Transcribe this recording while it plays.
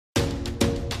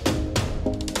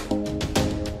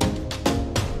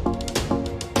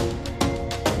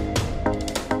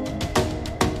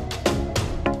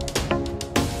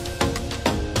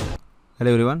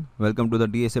Hello everyone, welcome to the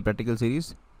DSA practical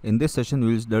series. In this session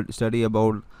we will study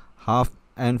about half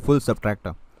and full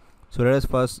subtractor. So let us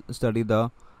first study the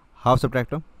half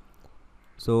subtractor.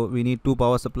 So we need two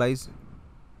power supplies,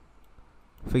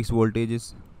 fixed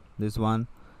voltages, this one,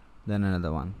 then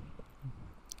another one.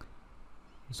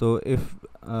 So if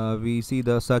we see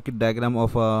the circuit diagram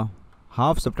of a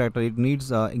half subtractor, it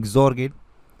needs a XOR gate.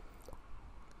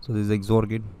 So this is XOR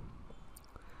gate,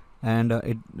 and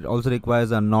it also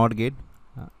requires a NOT gate.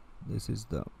 This is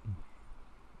the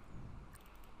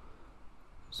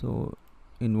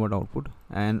inward output,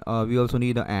 and we also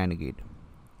need a AND gate.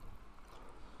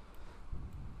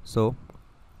 So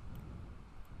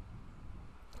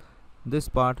this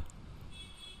part,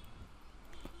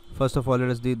 first of all, let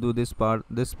us do this part.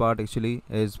 This part actually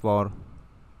is for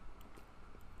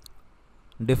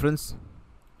difference.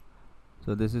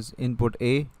 So this is input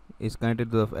A is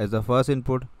connected to as the first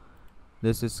input.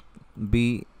 This is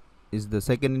B is the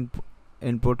second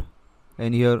input,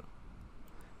 and here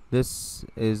this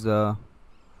is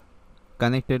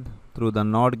connected through the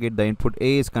NOT gate. The input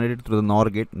A is connected through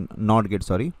the NOT gate,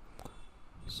 sorry.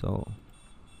 So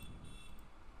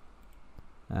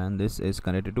and this is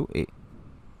connected to A.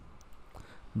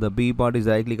 The B part is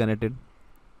directly connected.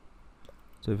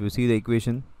 So if you see the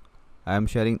equation, I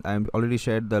am already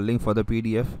shared the link for the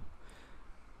PDF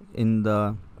in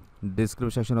the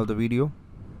description section of the video.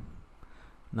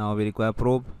 Now we require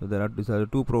probe. So these are the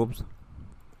two probes.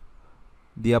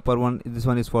 The upper one, this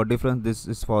one is for difference, this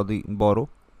is for the borrow.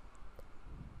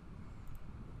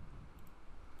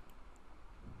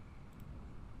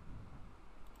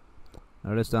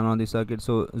 Let us turn on the circuit.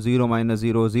 So 0 minus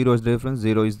 0, 0 is difference,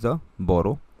 0 is the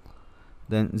borrow.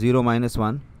 Then 0 minus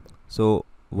 1, so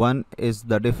 1 is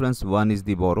the difference, 1 is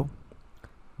the borrow.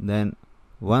 Then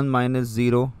 1 minus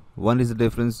 0, 1 is the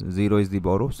difference, 0 is the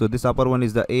borrow. So this upper one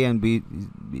is the A and B,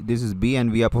 this is B, and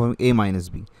we are performing A minus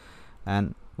B.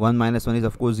 And 1 minus 1 is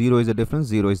of course 0 is the difference,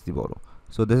 0 is the borrow.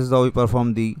 So this is how we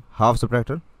perform the half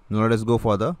subtractor. Now let us go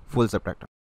for the full subtractor.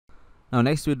 Now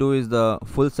next we do is the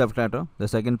full subtractor, the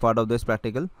second part of this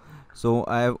practical. So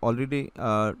I have already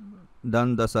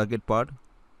done the circuit part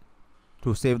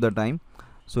to save the time.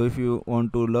 So if you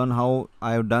want to learn how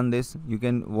I have done this, you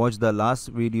can watch the last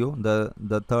video,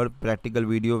 the third practical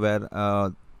video,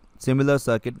 where similar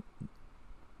circuit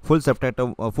full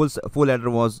subtractor full adder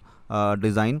was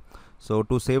designed. So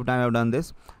to save time I have done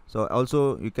this. So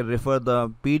also you can refer the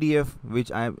PDF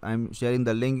which I'm sharing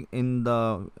the link in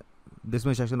the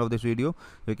description section of this video.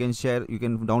 You can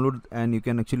download, and you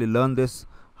can actually learn this,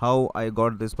 how I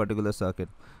got this particular circuit.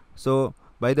 So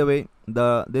by the way,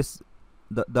 the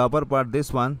upper part, this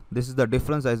is the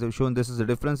difference, as I've shown. This is the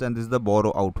difference, and this is the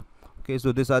borrow out. Okay,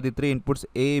 so these are the three inputs,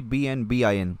 A, B, and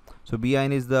BIN. So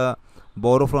BIN is the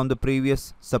borrow from the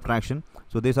previous subtraction.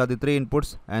 So these are the three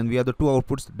inputs, and we have the two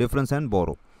outputs, difference and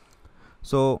borrow.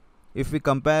 So if we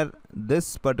compare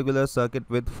this particular circuit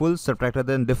with full subtractor,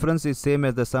 then difference is same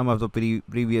as the sum of the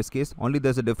previous case, only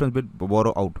there's a difference with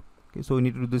borrow out. Okay, so we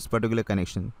need to do this particular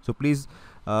connection. So please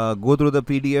go through the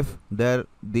PDF. There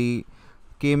the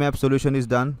K-map solution is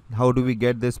done. How do we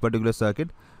get this particular circuit?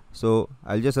 So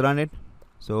I'll just run it.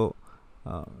 So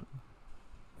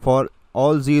for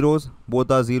all zeros, both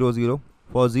are 0 0.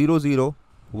 For 0 0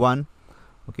 1,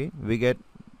 okay, we get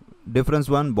difference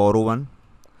 1, borrow 1.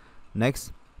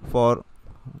 Next for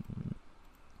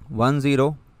 1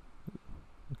 0,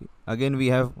 okay, again we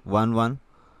have 1 1.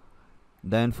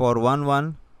 Then for 1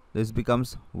 1, this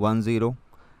becomes 1 0.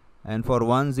 And for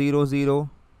 1 0 0,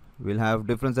 we'll have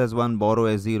difference as 1, borrow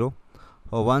as 0.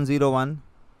 For 1 0 1,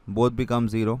 both become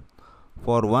 0.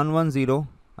 For 1 1 0,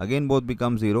 again both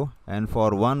become 0. And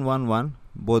for 1 1 1,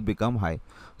 both become high.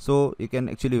 So you can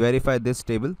actually verify this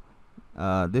table.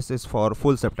 This is for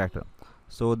full subtractor.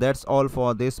 So that's all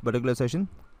for this particular session.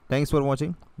 Thanks for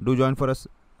watching. Do join for us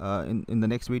in the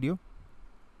next video.